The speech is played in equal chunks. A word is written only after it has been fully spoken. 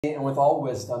and with all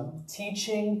wisdom,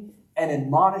 teaching and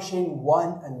admonishing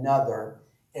one another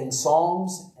in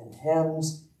psalms and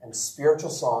hymns and spiritual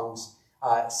songs,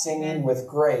 singing with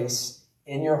grace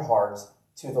in your heart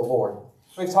to the Lord.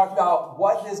 We've talked about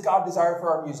what does God desire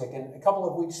for our music. And a couple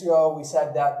of weeks ago, we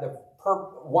said that the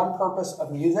one purpose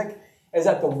of music is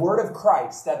that the word of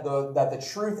Christ, that the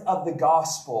truth of the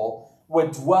gospel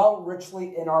would dwell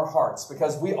richly in our hearts,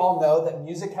 because we all know that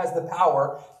music has the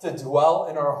power to dwell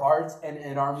in our hearts and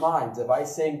in our minds. If I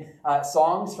sing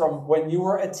songs from when you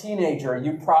were a teenager,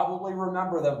 you probably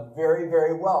remember them very,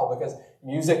 very well, because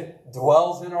music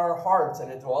dwells in our hearts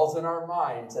and it dwells in our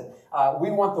minds. And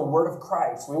we want the word of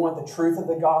Christ, we want the truth of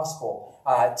the gospel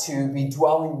to be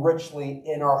dwelling richly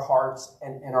in our hearts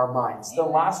and in our minds. So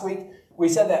last week, we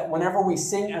said that whenever we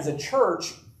sing as a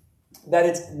church, that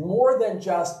it's more than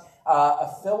just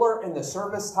a filler in the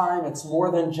service time. It's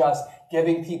more than just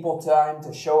giving people time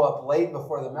to show up late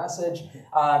before the message.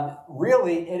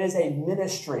 Really, it is a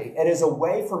ministry. It is a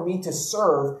way for me to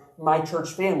serve my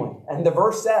church family. And the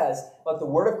verse says, let the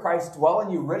word of Christ dwell in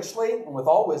you richly and with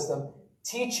all wisdom,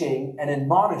 teaching and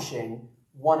admonishing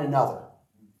one another.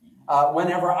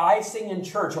 Whenever I sing in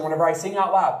church and whenever I sing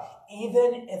out loud,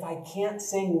 even if I can't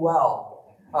sing well,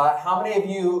 how many of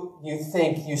you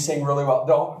think you sing really well?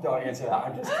 Don't answer that.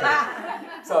 I'm just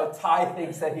kidding. So Ty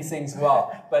thinks that he sings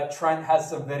well, but Trent has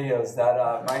some videos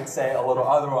that might say a little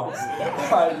otherwise.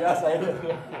 Yes, I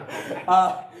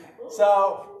do.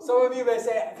 So some of you may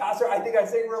say, Pastor, I think I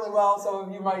sing really well. Some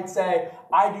of you might say,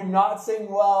 I do not sing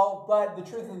well. But the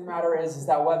truth of the matter is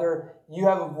that whether you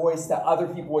have a voice that other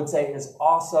people would say is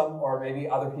awesome, or maybe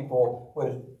other people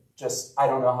would just, I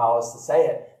don't know how else to say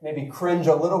it, maybe cringe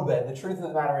a little bit. The truth of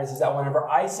the matter is that whenever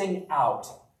I sing out,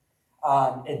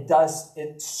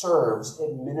 it serves,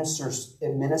 it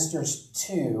ministers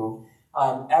to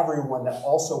everyone that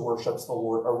also worships the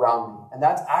Lord around me. And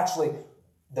that's actually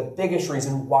the biggest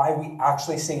reason why we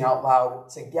actually sing out loud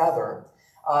together.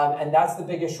 And that's the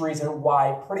biggest reason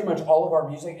why pretty much all of our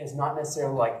music is not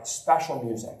necessarily like special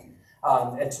music.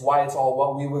 It's why it's all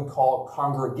what we would call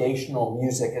congregational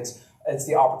music. It's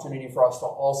the opportunity for us to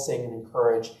all sing and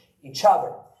encourage each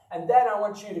other. And then I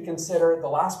want you to consider the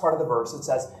last part of the verse. It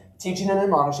says, teaching and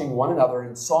admonishing one another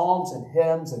in psalms and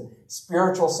hymns and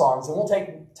spiritual songs. And we'll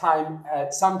take time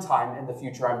at some time in the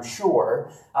future, I'm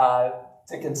sure,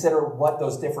 to consider what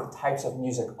those different types of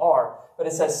music are. But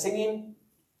it says, singing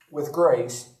with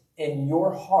grace in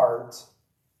your heart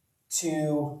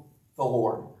to the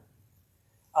Lord.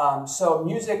 So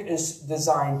music is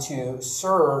designed to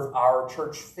serve our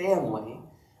church family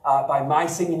by my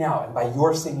singing out and by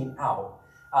your singing out.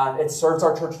 It serves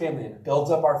our church family. It builds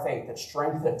up our faith. It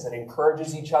strengthens. It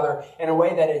encourages each other in a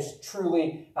way that is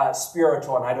truly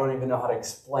spiritual, and I don't even know how to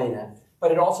explain it.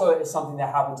 But it also is something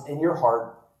that happens in your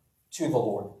heart to the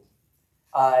Lord.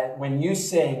 When you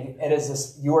sing, it is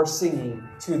this, you are singing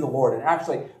to the Lord. And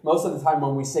actually, most of the time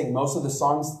when we sing, most of the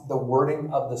songs, the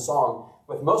wording of the song,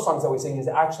 with most songs that we sing, is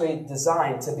actually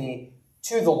designed to be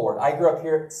to the Lord. I grew up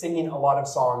here singing a lot of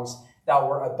songs that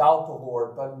were about the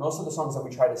Lord, but most of the songs that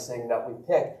we try to sing that we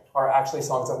pick are actually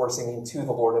songs that we're singing to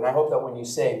the Lord. And I hope that when you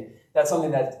sing, it's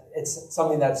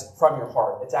something that's from your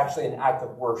heart. It's actually an act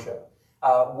of worship.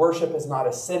 Worship is not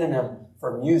a synonym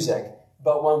for music,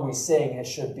 but when we sing, it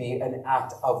should be an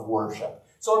act of worship.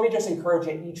 So let me just encourage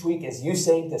you each week as you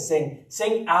sing to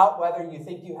sing out, whether you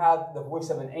think you have the voice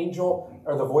of an angel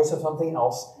or the voice of something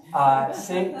else.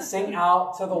 Sing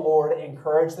out to the Lord,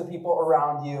 encourage the people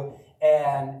around you,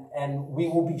 and we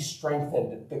will be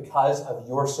strengthened because of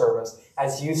your service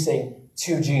as you sing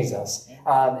to Jesus.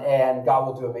 And God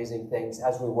will do amazing things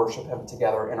as we worship him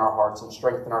together in our hearts and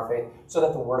strengthen our faith so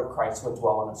that the word of Christ would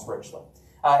dwell in us richly.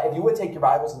 If you would take your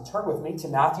Bibles and turn with me to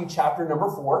Matthew chapter number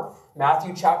 4.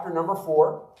 Matthew chapter number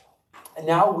 4. And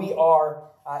now we are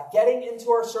getting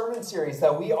into our sermon series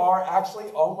that we are actually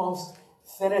almost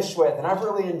finished with. And I've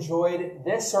really enjoyed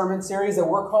this sermon series that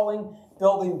we're calling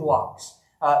Building Blocks.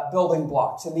 Building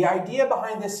Blocks. And the idea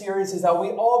behind this series is that we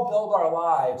all build our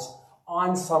lives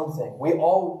on something. We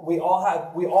all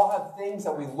have things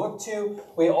that we look to.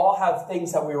 We all have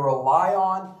things that we rely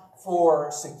on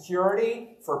for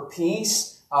security, for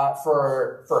peace,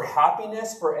 for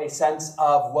happiness, for a sense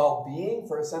of well-being,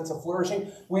 for a sense of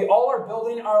flourishing. We all are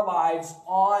building our lives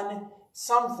on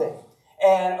something.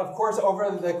 And of course,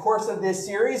 over the course of this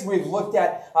series, we've looked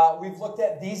at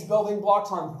these building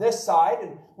blocks on this side,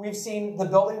 and we've seen the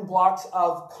building blocks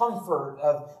of comfort.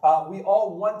 We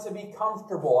all want to be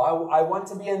comfortable. I want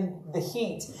to be in the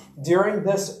heat during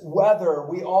this weather.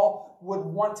 We all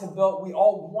want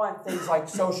things like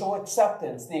social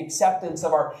acceptance, the acceptance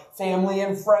of our family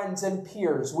and friends and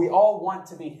peers. Everyone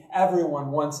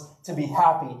wants to be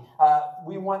happy.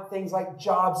 We want things like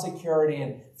job security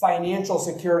and financial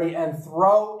security, and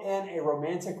throw in a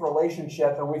romantic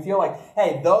relationship, and we feel like,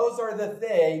 hey, those are the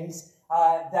things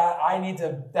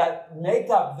that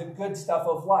make up the good stuff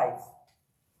of life.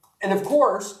 And of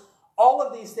course, all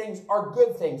of these things are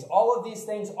good things. All of these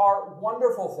things are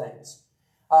wonderful things.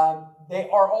 They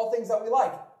are all things that we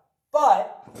like.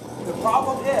 But the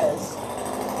problem is,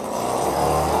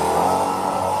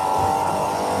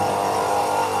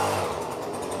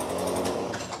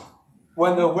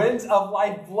 when the winds of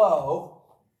life blow,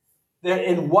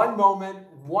 in one moment,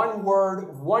 one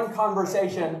word, one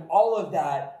conversation, all of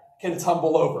that can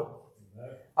tumble over.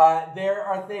 There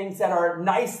are things that are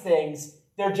nice things.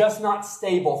 They're just not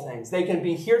stable things. They can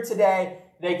be here today.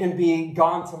 They can be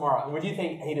gone tomorrow. And would you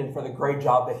thank Aiden for the great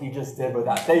job that he just did with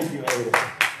that? Thank you, Aiden.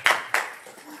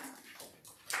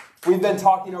 We've been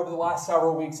talking over the last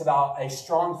several weeks about a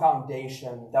strong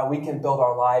foundation that we can build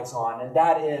our lives on, and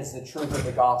that is the truth of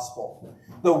the gospel.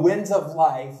 The winds of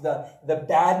life, the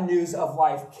bad news of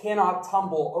life cannot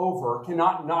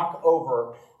knock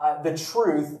over the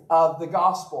truth of the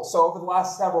gospel. So over the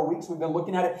last several weeks, we've been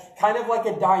looking at it kind of like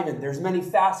a diamond. There's many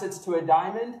facets to a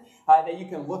diamond that you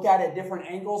can look at different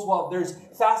angles. Well, there's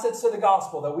facets to the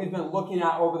gospel that we've been looking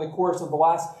at over the course of the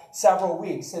last several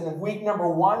weeks. And in week number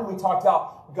 1, we talked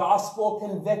about gospel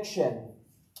conviction.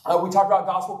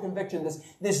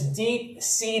 This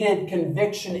deep-seated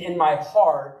conviction in my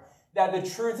heart that the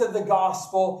truth of the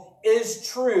gospel is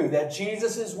true, that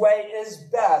Jesus' way is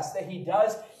best, that he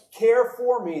does care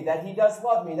for me, that he does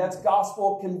love me. That's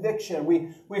gospel conviction.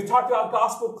 We've talked about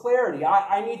gospel clarity.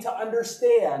 I need to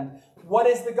understand what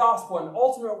is the gospel. And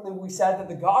ultimately, we said that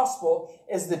the gospel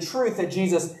is the truth that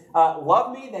Jesus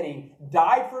loved me, that he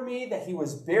died for me, that he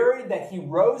was buried, that he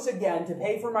rose again to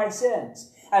pay for my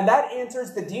sins. And that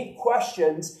answers the deep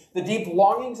questions, the deep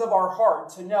longings of our heart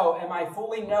to know, am I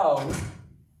fully known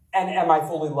and am I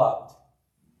fully loved?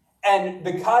 And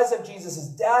because of Jesus'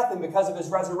 death and because of his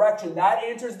resurrection, that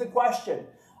answers the question.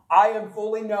 I am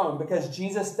fully known because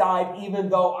Jesus died even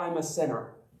though I'm a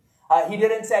sinner. He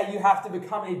didn't say you have to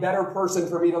become a better person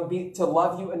for me to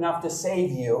love you enough to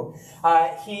save you.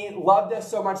 He loved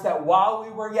us so much that while we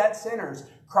were yet sinners,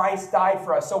 Christ died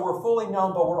for us. So we're fully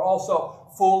known, but we're also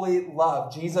fully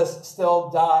loved. Jesus still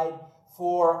died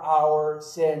for our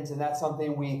sins, and that's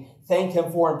something we thank him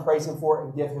for and praise him for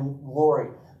and give him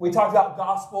glory. We talked about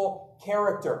gospel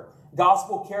character.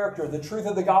 Gospel character. The truth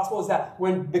of the gospel is that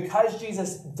because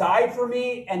Jesus died for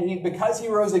me and because he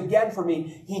rose again for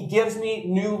me, he gives me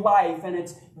new life. And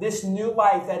it's this new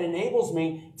life that enables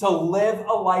me to live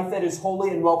a life that is holy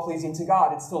and well-pleasing to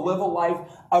God. It's to live a life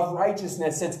of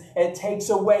righteousness. It takes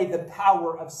away the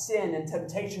power of sin and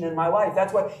temptation in my life.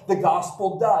 That's what the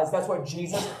gospel does. That's what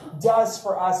Jesus does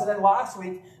for us. And then last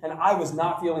week, and I was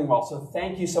not feeling well. So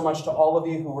thank you so much to all of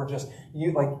you who were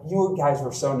you guys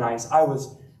were so nice. I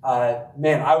was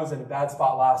in a bad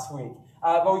spot last week.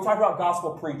 But we talked about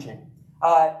gospel preaching.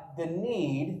 The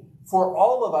need for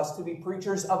all of us to be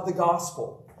preachers of the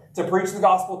gospel. To preach the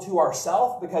gospel to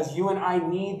ourselves, because you and I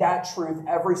need that truth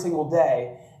every single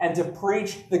day. And to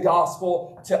preach the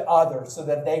gospel to others so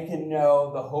that they can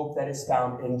know the hope that is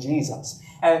found in Jesus.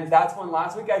 And that's when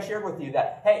last week I shared with you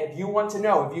that, hey, if you want to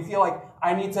know, if you feel like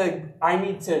I need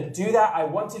to do that, I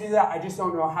want to do that, I just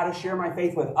don't know how to share my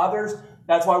faith with others,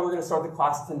 that's why we're going to start the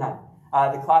class tonight.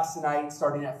 The class tonight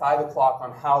starting at 5 o'clock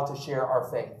on how to share our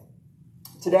faith.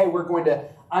 Today we're going to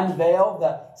unveil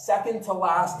the second to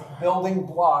last building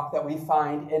block that we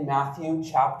find in Matthew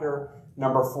chapter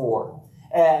number 4.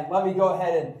 And let me go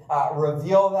ahead and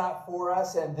reveal that for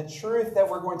us. And the truth that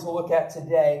we're going to look at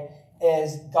today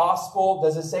is gospel.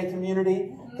 Does it say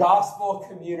community? Gospel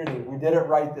community. We did it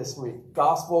right this week.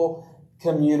 Gospel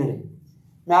community.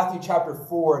 Matthew chapter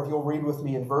 4, if you'll read with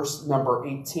me in verse number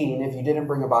 18. If you didn't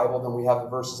bring a Bible, then we have the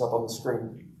verses up on the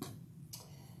screen.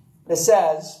 It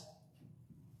says,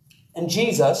 and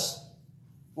Jesus,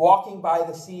 walking by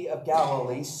the Sea of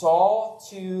Galilee, saw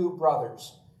 2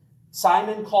 brothers,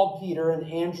 Simon called Peter and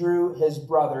Andrew his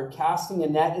brother, casting a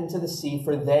net into the sea,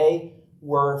 for they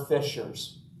were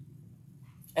fishers.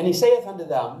 And he saith unto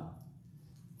them,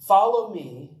 follow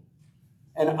me,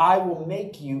 and I will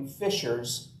make you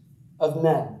fishers of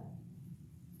men.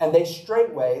 And they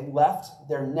straightway left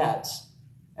their nets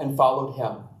and followed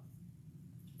him.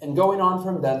 And going on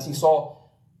from thence, he saw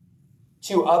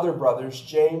two other brothers,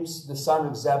 James the son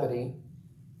of Zebedee,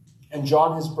 and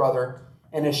John his brother,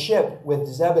 in a ship with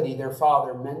Zebedee their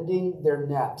father, mending their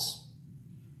nets.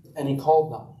 And he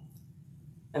called them.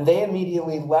 And they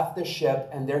immediately left the ship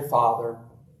and their father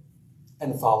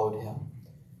and followed him.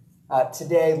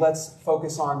 Today, let's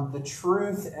focus on the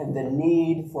truth and the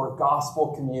need for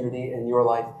gospel community in your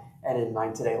life and in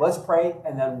mine today. Let's pray,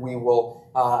 and then we'll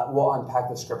unpack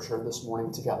the scripture this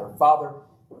morning together. Father,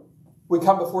 we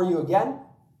come before you again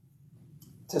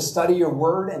to study your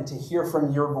word and to hear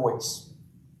from your voice.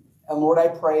 And Lord, I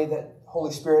pray that,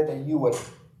 Holy Spirit, that you would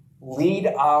lead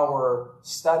our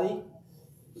study.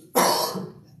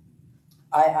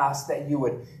 I ask that you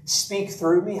would speak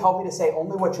through me. Help me to say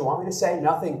only what you want me to say,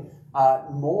 nothing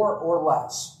more or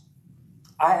less.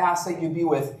 I ask that you be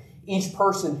with each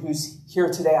person who's here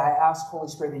today. I ask, Holy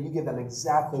Spirit, that you give them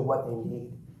exactly what they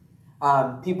need.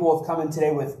 People have come in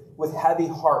today with heavy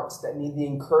hearts that need the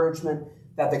encouragement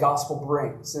that the gospel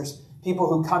brings. There's people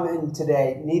who come in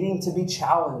today needing to be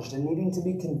challenged and needing to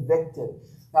be convicted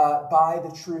by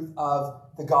the truth of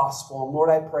the gospel. And Lord,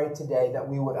 I pray today that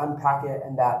we would unpack it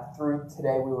and that through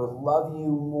today we would love you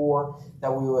more,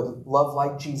 that we would love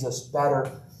like Jesus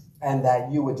better, and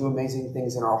that you would do amazing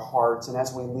things in our hearts. And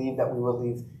as we leave, that we would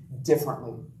leave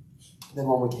differently than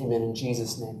when we came in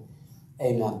Jesus' name.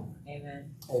 Amen.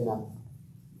 Amen. Amen.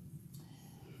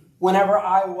 Whenever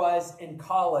I was in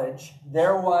college,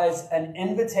 there was an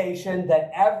invitation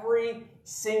that every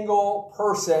single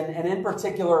person, and in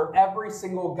particular, every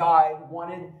single guy,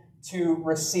 wanted to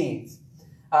receive.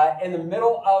 In the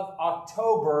middle of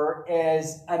October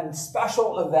is a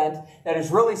special event that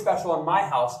is really special in my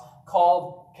house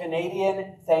called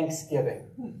Canadian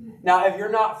Thanksgiving. Now, if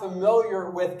you're not familiar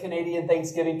with Canadian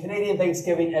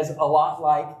Thanksgiving is a lot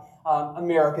like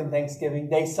American Thanksgiving.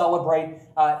 They celebrate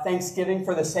Thanksgiving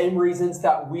for the same reasons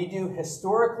that we do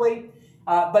historically,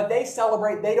 but they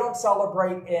don't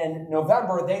celebrate in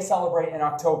November, they celebrate in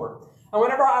October. And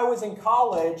whenever I was in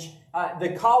college,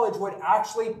 the college would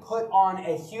actually put on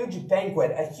a huge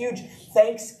banquet, a huge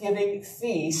Thanksgiving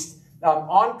feast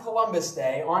on Columbus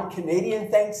Day, on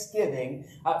Canadian Thanksgiving,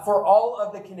 for all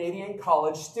of the Canadian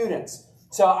college students.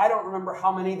 So I don't remember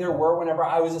how many there were whenever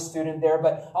I was a student there,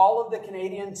 but all of the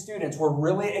Canadian students were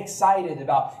really excited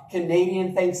about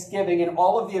Canadian Thanksgiving, and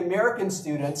all of the American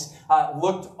students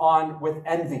looked on with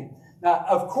envy. Now,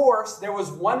 of course, there was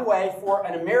one way for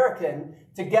an American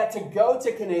to get to go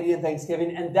to Canadian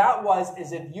Thanksgiving, and that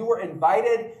is if you were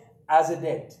invited as a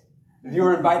date. You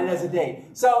were invited as a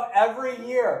date. So every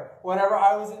year, whenever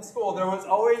I was in school, there was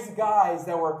always guys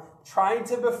that were trying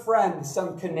to befriend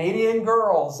some Canadian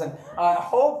girls, and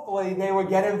hopefully they would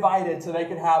get invited so they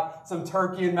could have some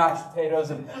turkey and mashed potatoes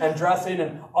and dressing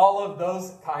and all of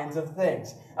those kinds of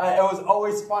things. It was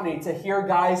always funny to hear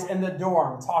guys in the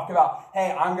dorm talk about,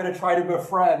 hey, I'm going to try to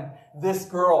befriend this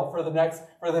girl for the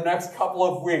next couple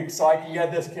of weeks so I can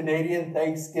get this Canadian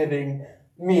Thanksgiving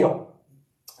meal.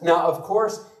 Now, of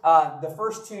course, the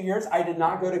first 2 years, I did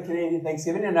not go to Canadian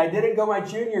Thanksgiving, and I didn't go my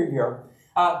junior year.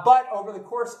 But over the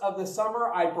course of the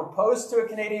summer, I proposed to a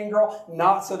Canadian girl,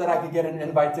 not so that I could get an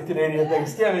invite to Canadian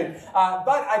Thanksgiving,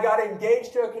 but I got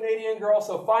engaged to a Canadian girl.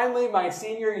 So finally, my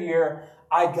senior year,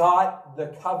 I got the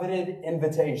coveted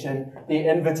invitation, the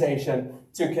invitation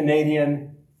to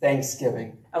Canadian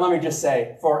Thanksgiving. And let me just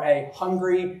say, for a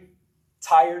hungry,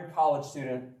 tired college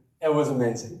student, it was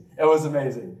amazing. It was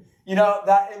amazing. You know,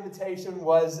 that invitation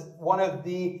was one of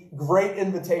the great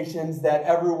invitations that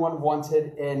everyone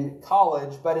wanted in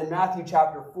college. But in Matthew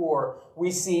chapter 4, we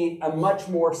see a much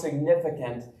more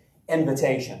significant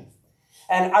invitation.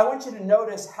 And I want you to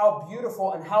notice how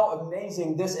beautiful and how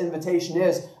amazing this invitation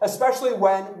is, especially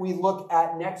when we look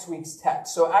at next week's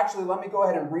text. So actually, let me go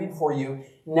ahead and read for you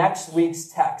next week's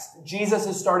text. Jesus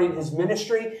is starting his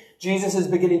ministry. Jesus is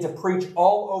beginning to preach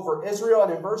all over Israel.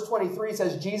 And in verse 23, it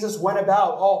says, Jesus went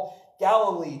about all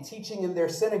Galilee, teaching in their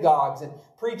synagogues and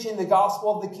preaching the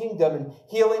gospel of the kingdom and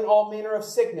healing all manner of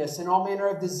sickness and all manner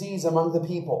of disease among the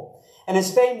people. And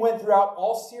his fame went throughout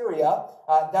all Syria,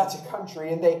 that's a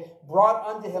country, and they brought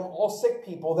unto him all sick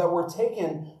people that were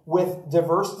taken with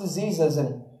diverse diseases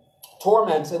and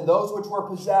torments, and those which were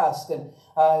possessed, and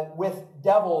with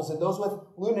devils, and those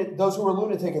who were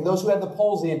lunatic, and those who had the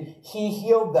palsy, and he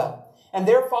healed them. And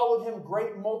there followed him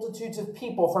great multitudes of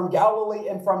people from Galilee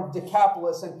and from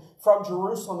Decapolis and from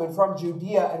Jerusalem and from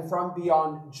Judea and from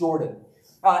beyond Jordan.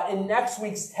 In next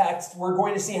week's text, we're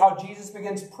going to see how Jesus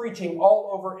begins preaching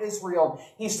all over Israel.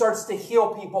 He starts to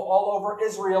heal people all over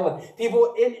Israel, and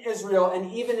people in Israel,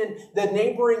 and even in the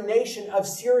neighboring nation of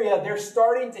Syria. They're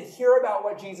starting to hear about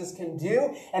what Jesus can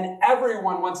do, and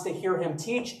everyone wants to hear him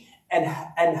teach and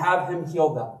have him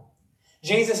heal them.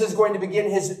 Jesus is going to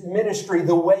begin his ministry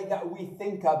the way that we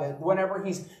think of it. Whenever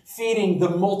he's feeding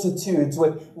the multitudes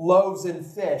with loaves and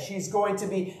fish, he's going to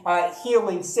be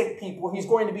healing sick people. He's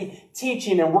going to be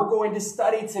teaching, and we're going to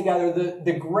study together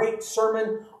the great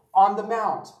Sermon on the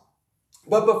Mount.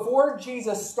 But before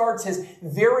Jesus starts his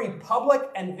very public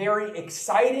and very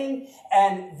exciting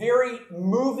and very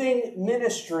moving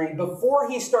ministry, before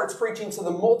he starts preaching to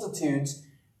the multitudes,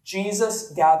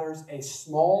 Jesus gathers a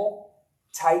small,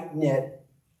 tight-knit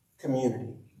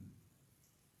community.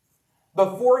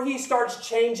 Before he starts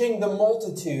changing the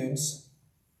multitudes,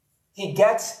 he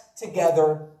gets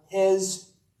together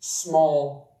his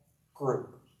small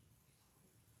group.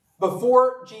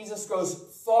 Before Jesus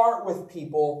goes far with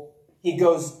people, he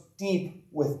goes deep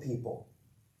with people.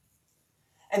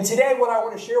 And today what I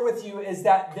want to share with you is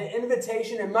that the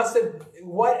invitation,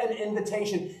 what an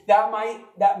invitation that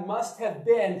must have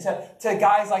been to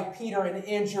guys like Peter and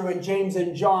Andrew and James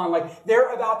and John. Like,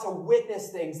 they're about to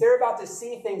witness things. They're about to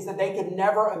see things that they could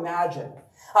never imagine.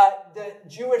 The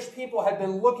Jewish people had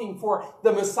been looking for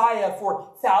the Messiah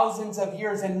for thousands of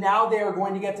years, and now they are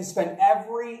going to get to spend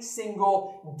every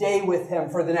single day with him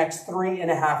for the next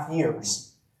 3.5 years.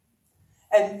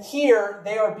 And here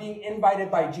they are being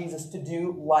invited by Jesus to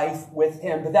do life with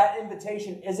him. But that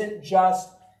invitation isn't just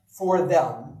for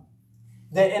them.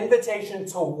 The invitation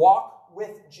to walk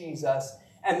with Jesus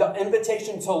and the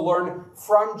invitation to learn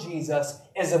from Jesus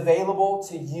is available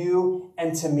to you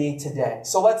and to me today.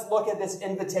 So let's look at this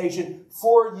invitation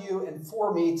for you and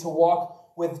for me to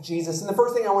walk with Jesus. And the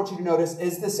first thing I want you to notice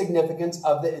is the significance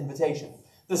of the invitation.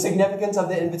 The significance of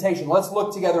the invitation. Let's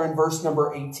look together in verse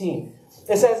number 18.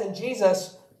 It says, and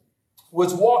Jesus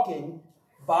was walking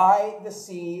by the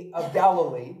Sea of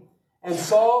Galilee and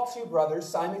saw two brothers,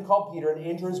 Simon called Peter and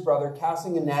Andrew his brother,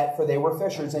 casting a net, for they were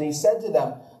fishers. And he said to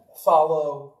them,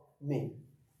 follow me.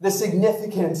 The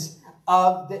significance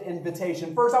of the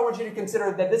invitation. First, I want you to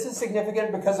consider that this is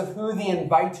significant because of who the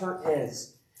inviter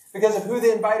is. Because of who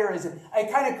the inviter is.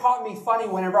 It kind of caught me funny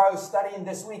whenever I was studying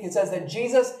this week. It says that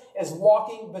Jesus is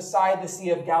walking beside the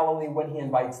Sea of Galilee when he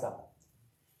invites them.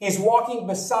 He's walking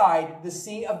beside the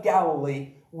Sea of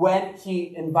Galilee when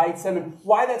he invites them. And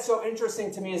why that's so interesting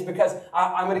to me is because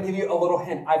I'm going to give you a little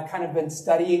hint. I've kind of been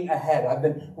studying ahead. I've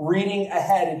been reading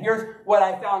ahead. And here's what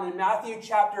I found in Matthew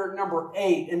chapter number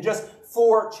 8. In just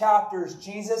 4 chapters,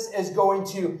 Jesus is going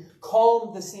to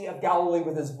calm the Sea of Galilee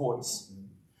with his voice.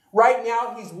 Right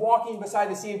now, he's walking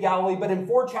beside the Sea of Galilee, but in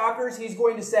 4 chapters, he's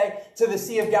going to say to the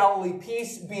Sea of Galilee,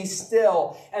 peace, be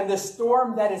still. And the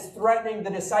storm that is threatening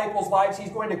the disciples' lives, he's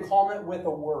going to calm it with a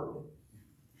word.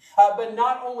 But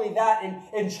not only that,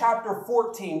 in chapter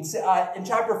 14,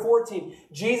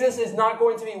 Jesus is not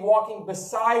going to be walking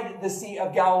beside the Sea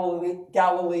of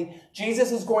Galilee.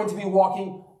 Jesus is going to be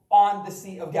walking on the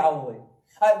Sea of Galilee.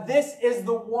 This is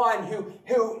the one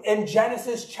who in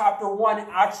Genesis chapter 1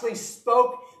 actually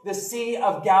spoke the Sea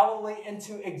of Galilee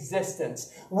into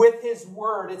existence with his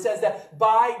word. It says that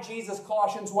by Jesus,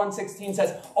 Colossians 1:16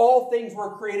 says, all things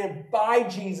were created by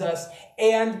Jesus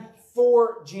and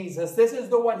for Jesus. This is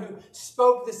the one who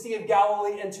spoke the Sea of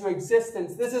Galilee into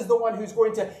existence. This is the one who's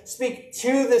going to speak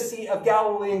to the Sea of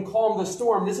Galilee and calm the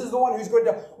storm. This is the one who's going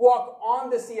to walk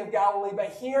on the Sea of Galilee.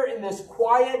 But here in this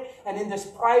quiet and in this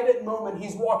private moment,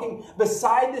 he's walking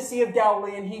beside the Sea of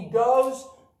Galilee, and he goes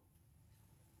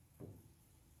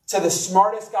to the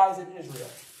smartest guys in Israel.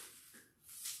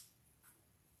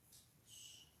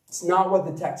 It's not what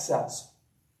the text says.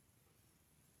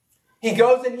 He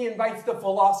goes and he invites the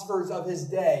philosophers of his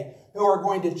day who are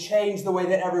going to change the way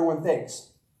that everyone thinks.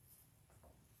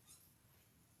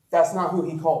 That's not who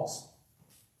he calls.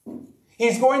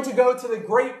 He's going to go to the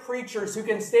great preachers who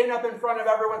can stand up in front of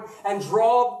everyone and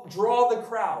draw the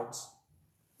crowds.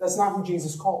 That's not who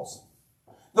Jesus calls.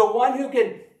 The one who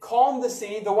can calm the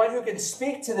sea, the one who can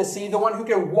speak to the sea, the one who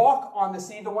can walk on the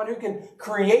sea, the one who can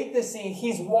create the sea.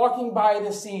 He's walking by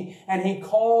the sea and he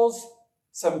calls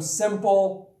some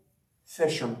simple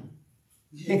fishermen.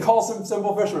 He calls them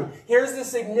simple fishermen. Here's the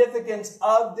significance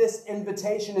of this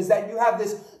invitation, is that you have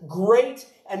this great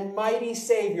and mighty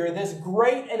Savior, this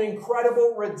great and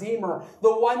incredible Redeemer,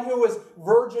 the one who was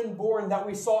virgin born that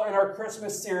we saw in our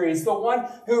Christmas series, the one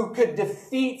who could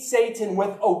defeat Satan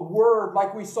with a word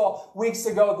like we saw weeks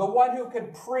ago, the one who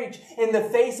could preach in the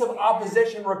face of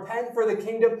opposition, repent for the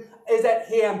kingdom is at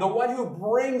hand, the one who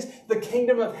brings the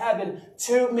kingdom of heaven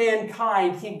to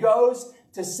mankind. He goes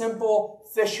to simple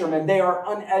fishermen. They are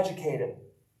uneducated.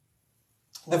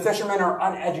 The fishermen are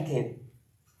uneducated.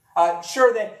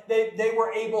 Sure, they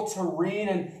were able to read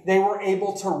and they were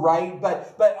able to write,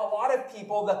 but a lot of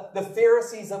people, the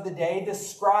Pharisees of the day, the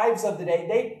scribes of the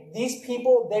day, these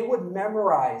people, they would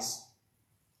memorize.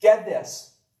 Get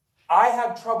this. I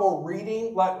have trouble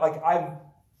reading, I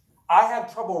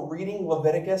have trouble reading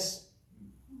Leviticus.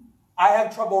 I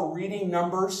have trouble reading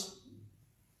Numbers.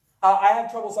 I have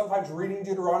trouble sometimes reading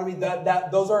Deuteronomy.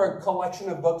 Those are a collection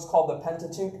of books called the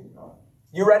Pentateuch.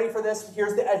 You ready for this?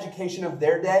 Here's the education of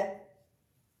their day.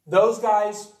 Those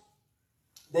guys,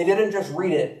 they didn't just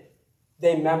read it.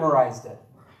 They memorized it.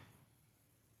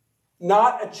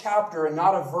 Not a chapter and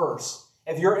not a verse.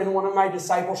 If you're in one of my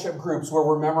discipleship groups where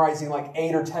we're memorizing like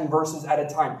 8 or 10 verses at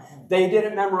a time, they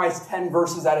didn't memorize 10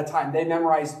 verses at a time. They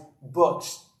memorized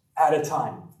books at a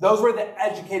time. Those were the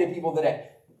educated people today.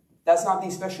 That's not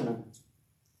these fishermen.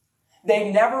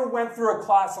 They never went through a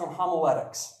class on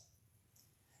homiletics.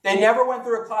 They never went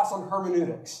through a class on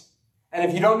hermeneutics. And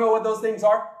if you don't know what those things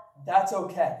are, that's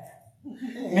okay.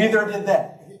 Neither did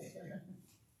they.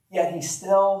 Yet he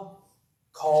still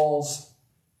calls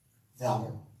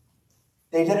them.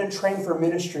 They didn't train for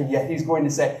ministry, yet he's going to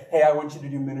say, hey, I want you to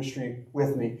do ministry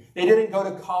with me. They didn't go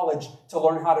to college to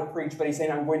learn how to preach, but he's saying,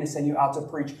 I'm going to send you out to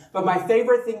preach. But my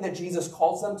favorite thing that Jesus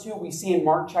calls them to, we see in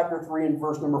Mark chapter 3 and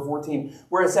verse number 14,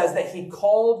 where it says that he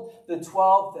called the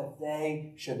 12 that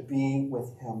they should be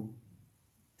with him.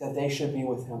 That they should be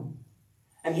with him.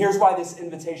 And here's why this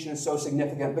invitation is so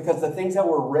significant, because the things that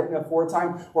were written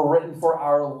aforetime were written for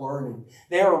our learning.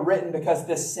 They are written because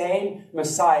the same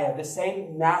Messiah, the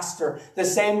same Master, the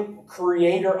same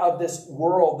Creator of this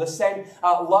world, the same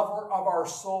lover of our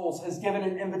souls has given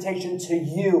an invitation to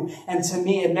you and to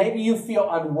me. And maybe you feel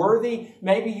unworthy,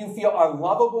 maybe you feel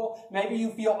unlovable, maybe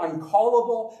you feel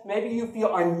uncallable, maybe you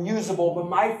feel unusable. But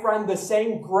my friend, the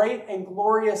same great and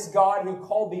glorious God who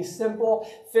called these simple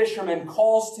fishermen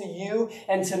calls to you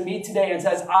and to me today and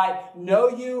says, I know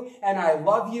you and I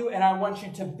love you and I want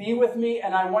you to be with me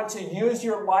and I want to use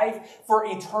your life for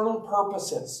eternal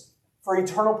purposes. For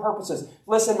eternal purposes.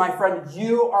 Listen, my friend,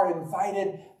 you are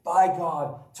invited by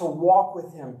God to walk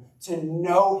with him, to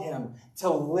know him, to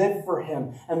live for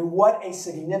him. And what a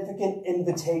significant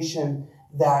invitation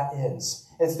that is.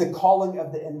 It's the calling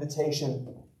of the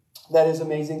invitation that is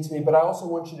amazing to me. But I also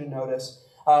want you to notice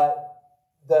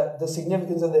the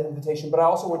significance of the invitation, but I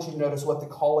also want you to notice what the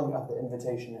calling of the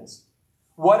invitation is.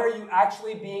 What are you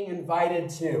actually being invited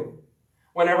to?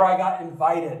 Whenever I got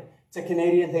invited to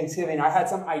Canadian Thanksgiving, I had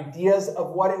some ideas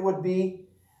of what it would be,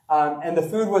 and the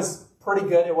food was pretty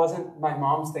good. It wasn't my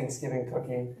mom's Thanksgiving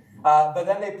cooking, but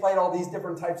then they played all these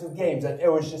different types of games.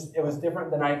 It was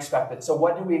different than I expected. So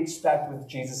what do we expect with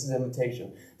Jesus'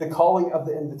 invitation? The calling of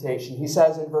the invitation. He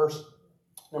says in verse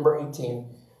number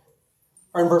 18,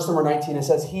 or in verse number 19, it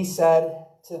says, he said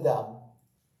to them,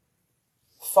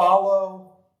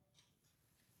 follow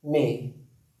me,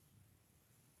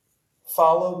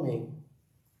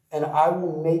 and I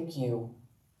will make you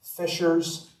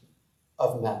fishers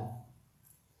of men.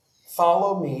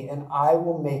 Follow me, and I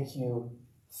will make you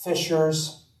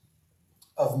fishers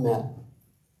of men.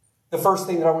 The first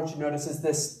thing that I want you to notice is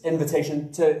this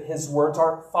invitation to his words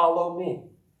are, follow me.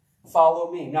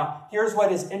 Follow me. Now, here's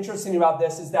what is interesting about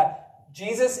this is that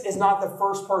Jesus is not the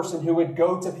first person who would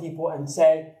go to people and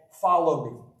say, follow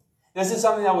me. This is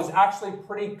something that was actually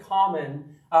pretty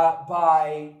common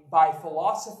by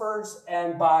philosophers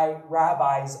and by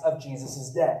rabbis of Jesus'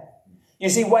 day. You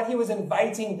see, what he was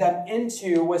inviting them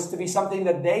into was to be something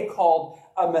that they called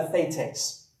a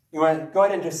mathetes. You want to go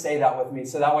ahead and just say that with me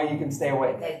so that way you can stay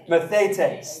awake.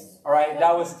 Mathetes. All right,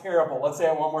 that was terrible. Let's say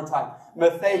it one more time.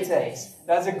 Mathetes.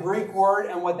 That's a Greek word,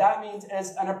 and what that means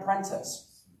is an apprentice.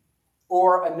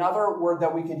 Or another word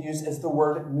that we could use is the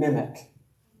word mimic.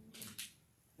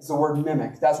 It's the word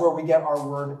mimic. That's where we get our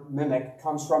word mimic.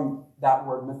 Comes from that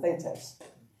word mathetes.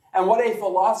 And what a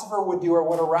philosopher would do, or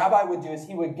what a rabbi would do, is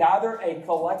he would gather a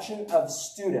collection of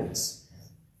students.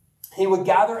 He would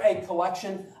gather a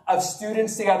collection of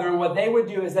students together, and what they would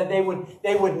do is that they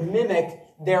would mimic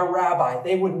their rabbi.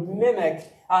 They would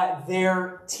mimic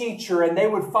their teacher, and they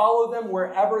would follow them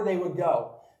wherever they would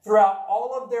go. Throughout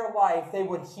all of their life, they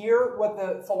would hear what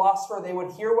the philosopher, they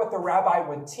would hear what the rabbi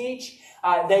would teach.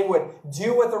 They would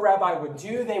do what the rabbi would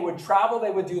do. They would travel.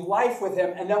 They would do life with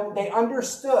him. And then they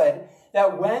understood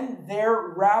that when their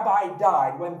rabbi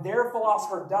died, when their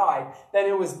philosopher died, that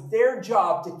it was their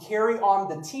job to carry on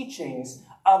the teachings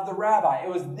of the rabbi. It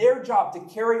was their job to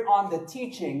carry on the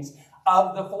teachings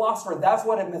of the philosopher. That's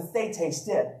what a methetes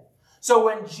did. So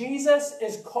when Jesus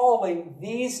is calling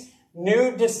these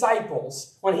new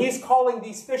disciples, when he's calling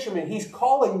these fishermen, he's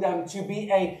calling them to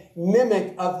be a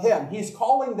mimic of him. He's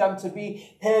calling them to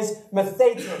be his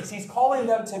methetes. He's calling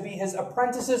them to be his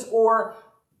apprentices or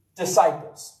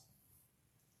disciples.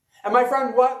 And my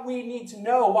friend, what we need to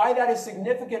know, why that is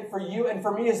significant for you and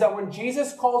for me, is that when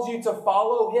Jesus calls you to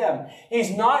follow him, he's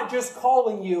not just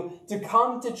calling you to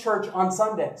come to church on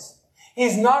Sundays.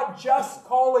 He's not just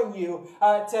calling you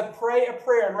to pray a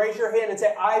prayer and raise your hand and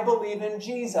say, I believe in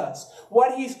Jesus.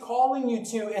 What he's calling you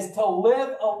to is to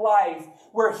live a life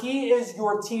where he is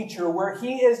your teacher, where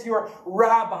he is your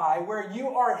rabbi, where you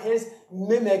are his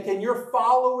mimic and you're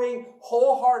following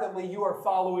wholeheartedly, you are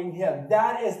following him.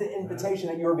 That is the invitation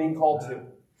that you're being called to.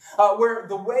 Where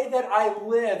the way that I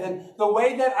live and the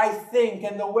way that I think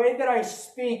and the way that I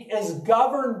speak is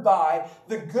governed by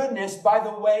the goodness, by the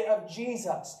way of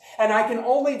Jesus. And I can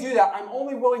only do that. I'm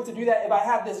only willing to do that if I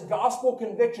have this gospel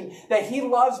conviction that he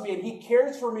loves me and he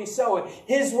cares for me so. And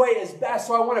his way is best.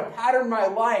 So I want to pattern my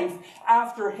life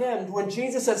after him. When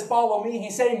Jesus says, follow me,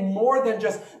 he's saying more than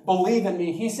just believe in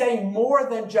me. He's saying more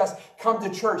than just come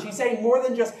to church. He's saying more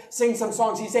than just sing some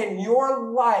songs. He's saying your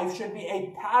life should be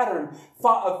a pattern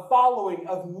of following,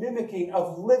 of mimicking,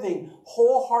 of living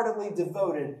wholeheartedly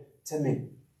devoted to me.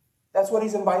 That's what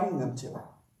he's inviting them to.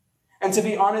 And to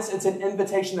be honest, it's an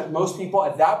invitation that most people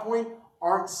at that point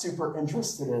aren't super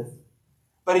interested in.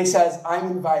 But he says, I'm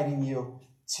inviting you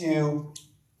to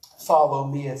follow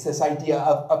me. It's this idea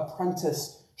of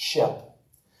apprenticeship.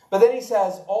 But then he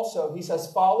says,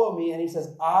 follow me, and he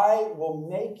says, I will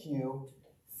make you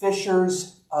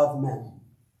fishers of men.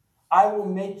 I will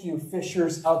make you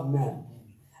fishers of men.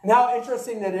 And how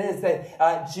interesting it is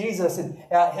that Jesus and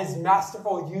his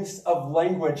masterful use of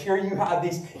language. Here you have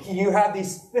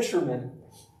these fishermen.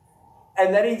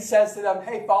 And then he says to them,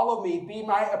 hey, follow me, be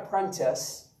my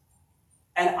apprentice,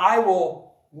 and I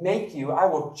will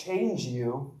change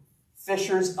you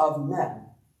fishers of men.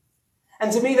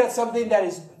 And to me, that's something that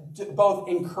is both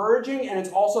encouraging and it's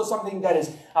also something that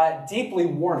is deeply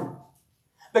warning.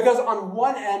 Because on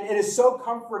one end, it is so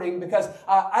comforting because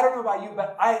I don't know about you,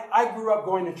 but I grew up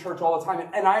going to church all the time.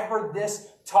 And I heard this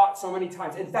taught so many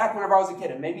times. In fact, whenever I was a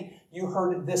kid, and maybe you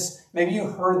heard this, maybe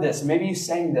you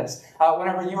sang this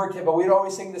whenever you were a kid, but we'd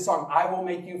always sing this song, I will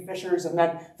make you fishers of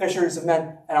men.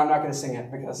 And I'm not going to sing it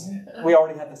because we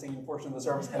already had the singing portion of the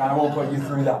service, and I won't put you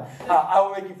through that. I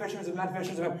will make you fishers of men.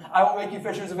 I will make you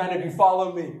fishers of men if you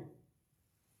follow me.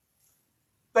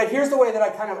 But here's the way that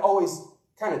I always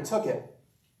took it.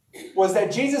 Was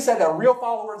that Jesus said that real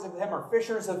followers of him are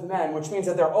fishers of men, which means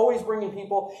that they're always bringing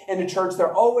people into church.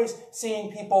 They're always seeing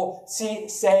people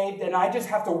saved. And I just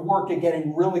have to work at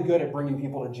getting really good at bringing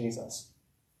people to Jesus.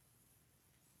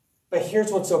 But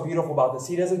here's what's so beautiful about this.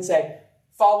 He doesn't say,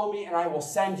 follow me and I will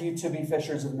send you to be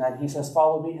fishers of men. He says,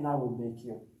 follow me and I will make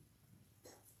you.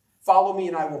 Follow me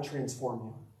and I will transform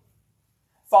you.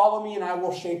 Follow me and I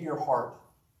will shape your heart.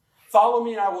 Follow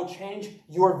me and I will change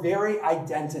your very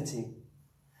identity.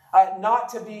 Not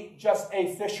to be just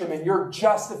a fisherman. You're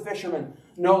just a fisherman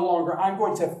no longer. I'm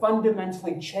going to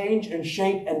fundamentally change and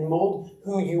shape and mold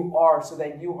who you are so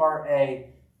that you are a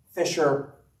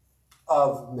fisher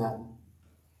of men.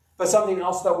 But something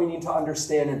else that we need to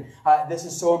understand, and this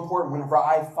is so important whenever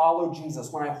I follow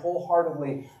Jesus, when I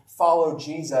wholeheartedly follow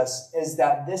Jesus, is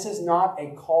that this is not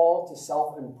a call to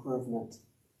self-improvement.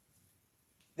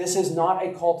 This is not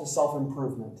a call to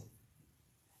self-improvement.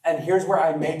 And here's where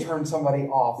I may turn somebody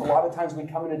off. A lot of times we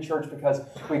come into church because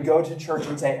we go to church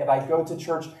and say, if I go to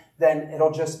church, then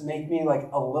it'll just make me like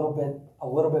a little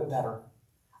bit better.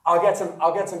 I'll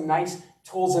get some nice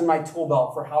tools in my tool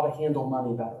belt for how to handle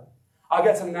money better. I'll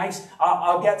get some nice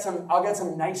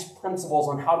principles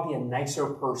on how to be a nicer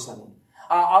person.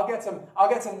 I'll get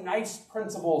some nice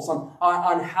principles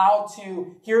on how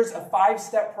to, here's a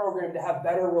 5-step program to have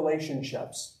better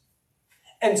relationships.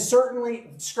 And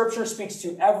certainly, Scripture speaks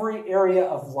to every area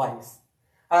of life.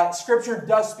 Scripture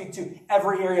does speak to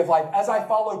every area of life. As I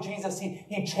follow Jesus,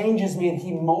 he changes me and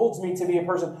he molds me to be a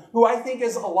person who I think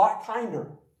is a lot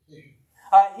kinder.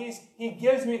 He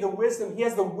gives me the wisdom. He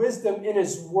has the wisdom in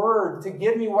his word to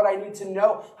give me what I need to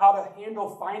know how to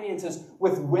handle finances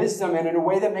with wisdom and in a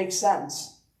way that makes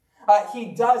sense.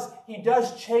 He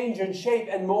does change and shape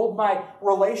and mold my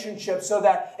relationship so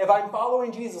that if I'm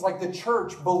following Jesus, like the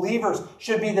church, believers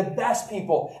should be the best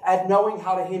people at knowing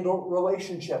how to handle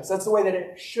relationships. That's the way that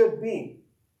it should be.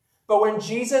 But when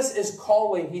Jesus is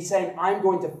calling, he's saying, I'm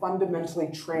going to fundamentally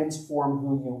transform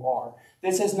who you are.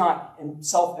 This is not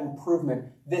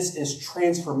self-improvement. This is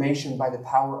transformation by the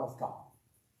power of God.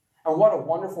 And what a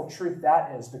wonderful truth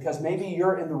that is, because maybe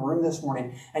you're in the room this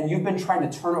morning and you've been trying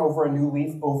to turn over a new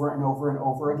leaf over and over and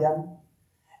over again,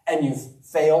 and you've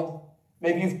failed.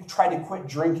 Maybe you've tried to quit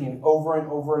drinking over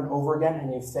and over and over again,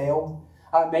 and you've failed.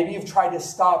 Maybe you've tried to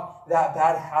stop that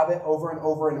bad habit over and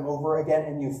over and over again,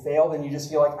 and you failed, and you just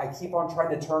feel like, I keep on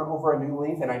trying to turn over a new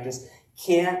leaf, and I just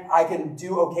can't. I can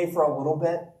do okay for a little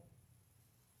bit.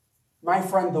 My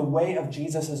friend, the way of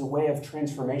Jesus is a way of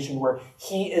transformation where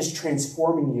he is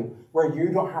transforming you, where you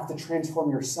don't have to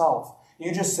transform yourself.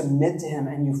 You just submit to him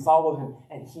and you follow him,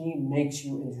 and he makes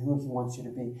you into who he wants you to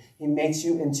be. He makes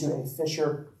you into a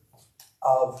fisher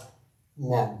of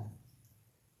men.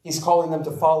 He's calling them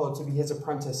to follow, to be his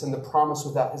apprentice, and the promise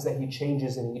with that is that he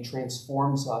changes and he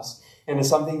transforms us into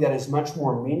something that is much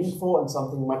more meaningful and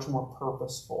something much more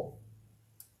purposeful.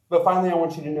 But finally, I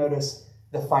want you to notice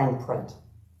the fine print.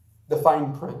 The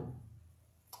fine print.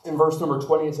 In verse number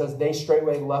 20, it says, they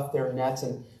straightway left their nets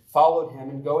and followed him.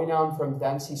 And going on from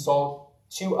thence, he saw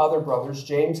two other brothers,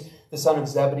 James, the son of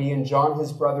Zebedee, and John,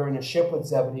 his brother, in a ship with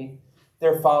Zebedee,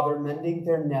 their father, mending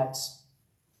their nets.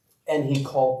 And he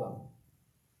called them.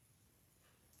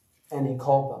 And he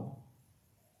called them.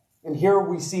 And here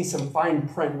we see some fine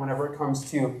print whenever it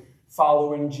comes to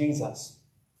following Jesus.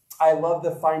 I love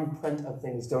the fine print of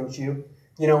things, don't you?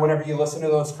 You know, whenever you listen to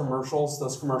those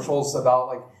commercials about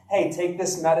like, hey, take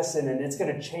this medicine and it's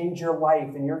going to change your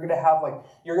life, and you're going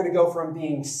to go from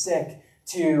being sick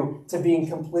to being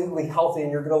completely healthy,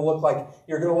 and you're going to look like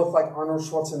Arnold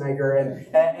Schwarzenegger,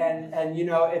 and you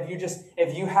know, if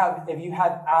you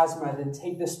have asthma, then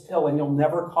take this pill and you'll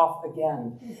never cough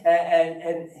again.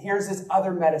 And here's this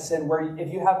other medicine where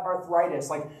if you have arthritis,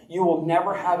 like you will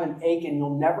never have an ache and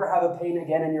you'll never have a pain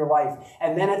again in your life.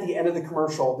 And then at the end of the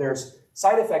commercial, there's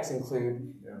side effects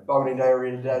include vomiting,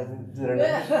 diarrhea,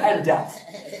 and death.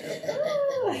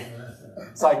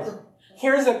 It's like,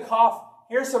 here's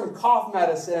some cough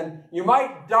medicine. You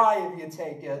might die if you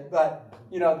take it, but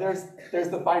you know, there's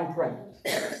the fine print.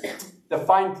 The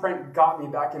fine print got me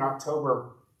back in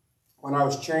October when I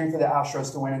was cheering for the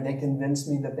Astros to win, and they convinced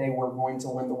me that they were going to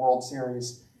win the World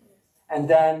Series. And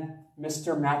then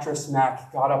Mr. Mattress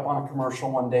Mac got up on a commercial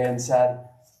one day and said,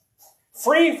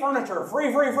 free furniture, free.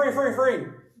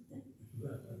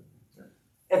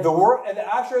 If the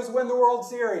Astros win the World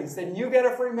Series, then you get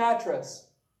a free mattress.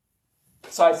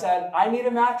 So I said, I need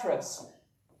a mattress.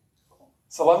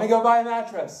 So let me go buy a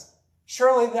mattress.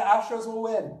 Surely the Astros will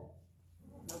win.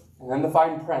 And then the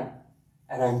fine print.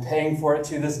 And I'm paying for it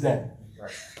to this day.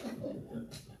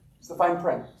 It's the fine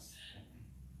print.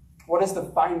 What is the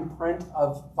fine print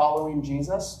of following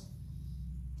Jesus?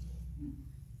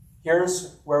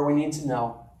 Here's where we need to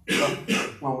know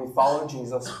that when we follow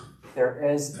Jesus, there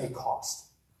is a cost.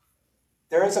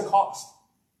 There is a cost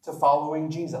to following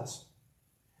Jesus.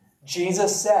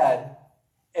 Jesus said,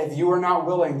 if you are not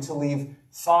willing to leave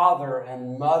father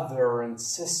and mother and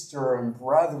sister and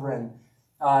brethren,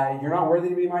 you're not worthy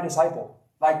to be my disciple.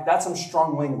 Like, that's some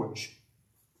strong language.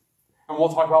 And we'll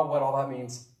talk about what all that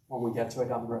means when we get to it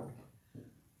down the road.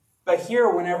 But here,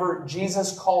 whenever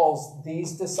Jesus calls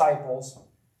these disciples,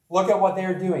 look at what they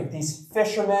are doing. These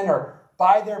fishermen are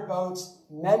by their boats,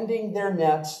 mending their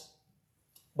nets.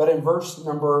 But in verse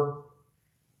number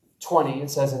 20, it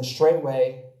says, and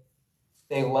straightway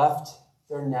they left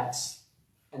their nets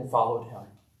and followed him.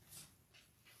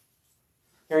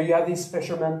 Here you have these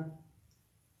fishermen.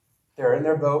 They're in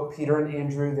their boat. Peter and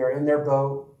Andrew, they're in their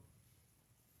boat,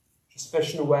 just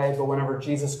fishing away. But whenever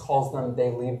Jesus calls them,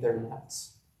 they leave their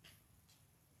nets.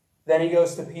 Then he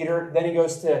goes to Peter. Then he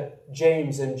goes to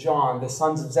James and John, the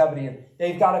sons of Zebedee. And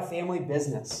they've got a family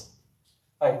business.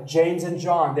 Like James and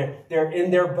John, they're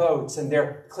in their boats and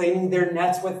they're cleaning their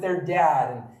nets with their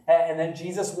dad. And then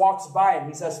Jesus walks by and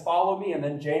he says, follow me. And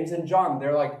then James and John,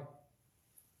 they're like,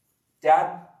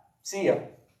 Dad, see ya.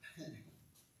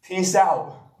 Peace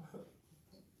out.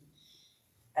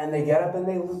 And they get up and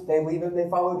they leave and they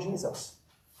follow Jesus.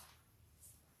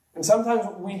 And sometimes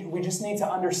we just need to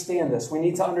understand this. We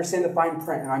need to understand the fine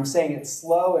print. And I'm saying it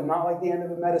slow and not like the end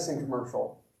of a medicine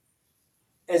commercial.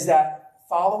 Is that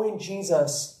following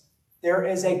Jesus, there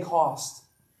is a cost.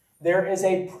 There is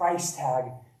a price tag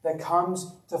that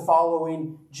comes to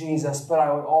following Jesus. But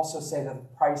I would also say that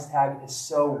the price tag is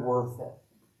so worth it.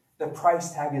 The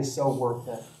price tag is so worth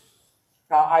it.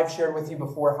 I've shared with you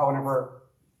before how whenever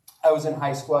I was in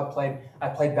high school, I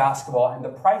played basketball, and the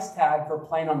price tag for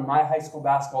playing on my high school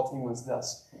basketball team was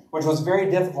this, which was very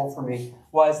difficult for me,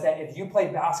 was that if you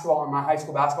played basketball on my high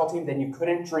school basketball team, then you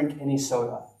couldn't drink any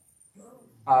soda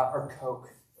or Coke.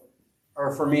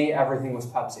 Or for me, everything was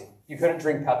Pepsi. You couldn't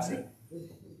drink Pepsi.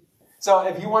 So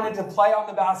if you wanted to play on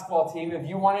the basketball team, if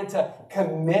you wanted to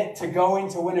commit to going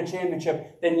to win a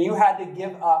championship, then you had to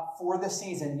give up, for the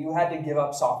season, you had to give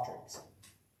up soft drinks.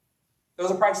 There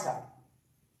was a price tag.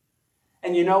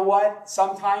 And you know what?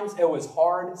 Sometimes it was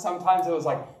hard. Sometimes it was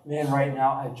like, man, right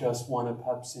now I just want a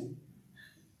Pepsi.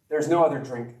 There's no other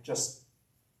drink, just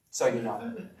so you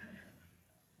know.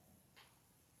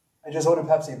 I just want a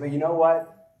Pepsi. But you know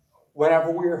what?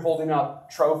 Whenever we were holding up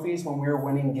trophies, when we were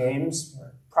winning games,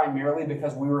 primarily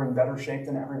because we were in better shape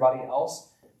than everybody else,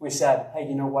 we said, hey,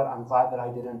 you know what? I'm glad that I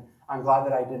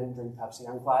didn't drink Pepsi.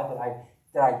 I'm glad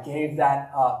that I gave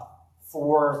that up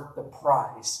for the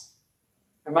prize.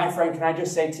 And my friend, can I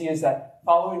just say to you is that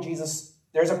following Jesus,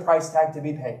 there's a price tag to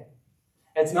be paid.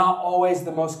 It's not always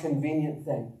the most convenient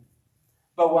thing.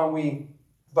 But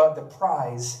the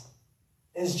prize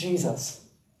is Jesus.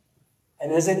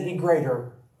 And isn't he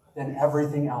greater than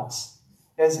everything else?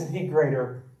 Isn't he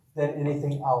greater than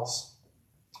anything else?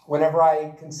 Whenever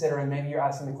I consider, and maybe you're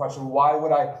asking the question, why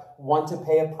would I want to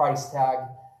pay a price tag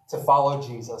to follow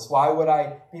Jesus? Why would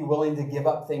I be willing to give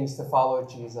up things to follow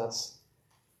Jesus?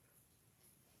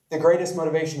 The greatest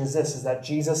motivation is this, is that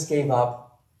Jesus gave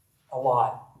up a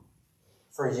lot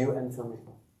for you and for me.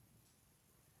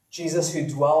 Jesus, who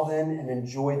dwelled in and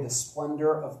enjoyed the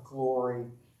splendor of glory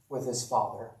with his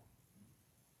Father,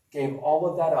 gave all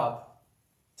of that up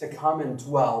to come and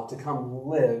dwell, to come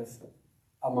live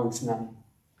amongst men.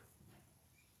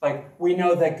 Like, we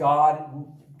know that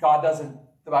God doesn't,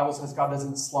 the Bible says God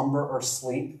doesn't slumber or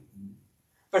sleep.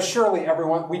 But surely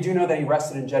we do know that he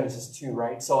rested in Genesis 2,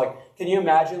 right? So can you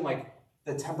imagine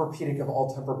the Tempur-Pedic of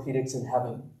all Tempur-Pedics in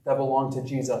heaven that belonged to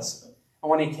Jesus? And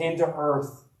when he came to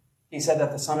earth, he said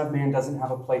that the Son of Man doesn't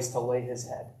have a place to lay his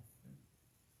head.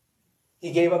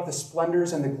 He gave up the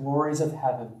splendors and the glories of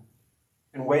heaven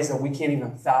in ways that we can't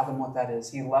even fathom what that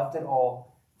is. He left it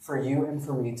all for you and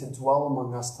for me to dwell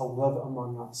among us, to live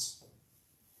among us.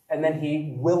 And then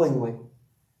he willingly,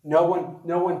 no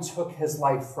one took his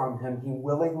life from him. He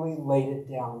willingly laid it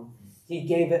down. He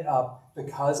gave it up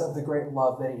because of the great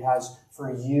love that he has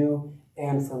for you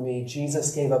and for me.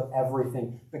 Jesus gave up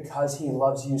everything because he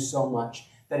loves you so much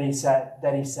that he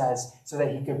says, so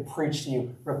that he could preach to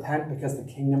you, repent because the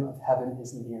kingdom of heaven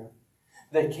is near.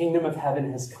 The kingdom of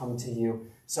heaven has come to you.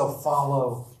 So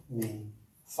follow me.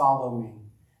 Follow me.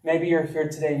 Maybe you're here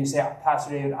today and you say,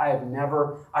 Pastor David, I've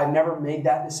never made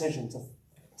that decision to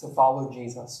follow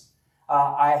Jesus.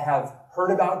 I have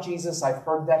heard about Jesus. I've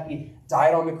heard that he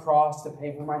died on the cross to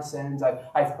pay for my sins.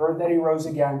 I've heard that he rose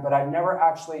again, but I've never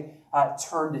actually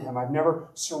turned to him. I've never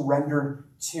surrendered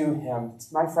to him.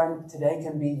 My friend, today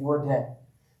can be your day.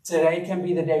 Today can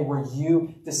be the day where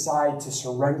you decide to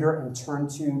surrender and turn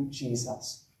to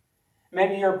Jesus.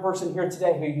 Maybe you're a person here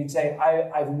today who you'd say,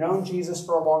 I've known Jesus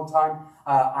for a long time.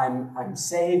 I'm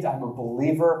saved. I'm a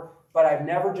believer. But I've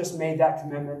never just made that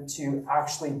commitment to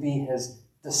actually be his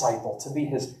disciple, to be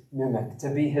his mimic, to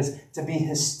be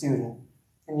his student.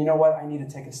 And you know what? I need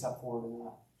to take a step forward in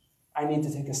that. I need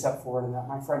to take a step forward in that.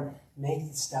 My friend, make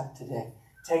the step today.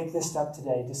 Take this step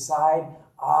today. Decide,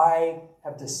 I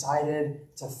have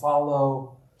decided to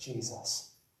follow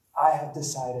Jesus. I have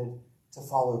decided to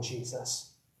follow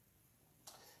Jesus.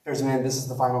 There's a man, this is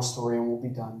the final story and we'll be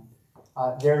done.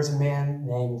 There's a man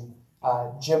named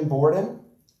Jim Borden.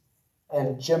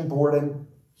 And Jim Borden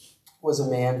was a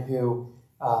man who,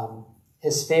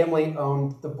 his family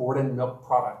owned the Borden milk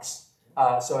products.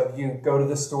 So if you go to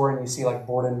the store and you see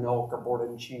Borden milk or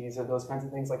Borden cheese or those kinds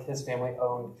of things, his family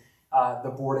owned the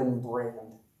Borden brand.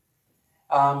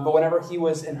 But whenever he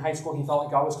was in high school, he felt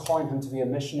like God was calling him to be a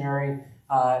missionary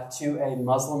to a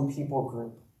Muslim people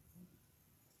group.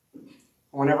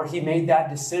 Whenever he made that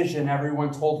decision,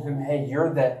 everyone told him, hey,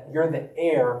 you're the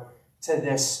heir to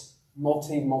this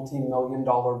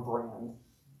multi-million-dollar brand.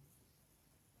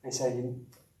 They said,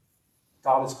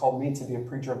 God has called me to be a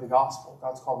preacher of the gospel.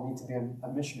 God's called me to be a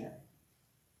missionary.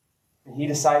 And he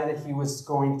decided that he was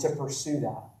going to pursue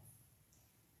that.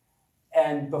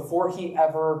 And before he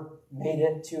ever made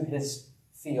it to his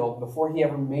field, before he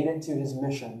ever made it to his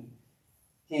mission,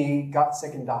 he got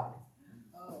sick and died.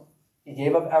 He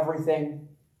gave up everything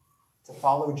to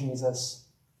follow Jesus.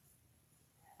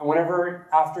 And whenever,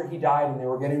 after he died and they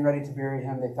were getting ready to bury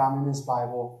him, they found in his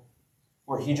Bible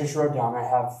where he just wrote down, I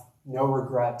have no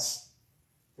regrets.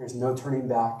 There's no turning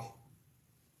back.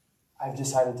 I've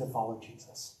decided to follow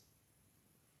Jesus.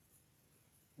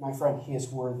 My friend, he is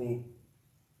worthy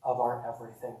of our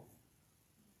everything.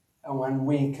 And when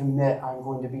we commit, I'm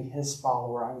going to be his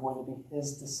follower, I'm going to be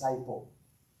his disciple,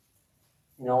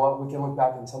 you know what? We can look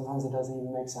back and sometimes it doesn't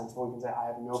even make sense, but we can say, I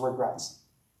have no regrets.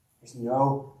 There's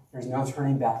no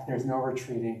turning back. There's no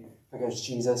retreating, because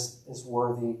Jesus is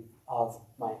worthy of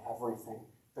my everything,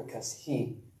 because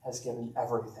he has given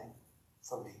everything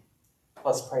for me.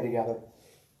 Let's pray together.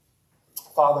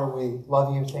 Father, we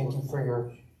love you. Thank you for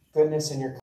your goodness and your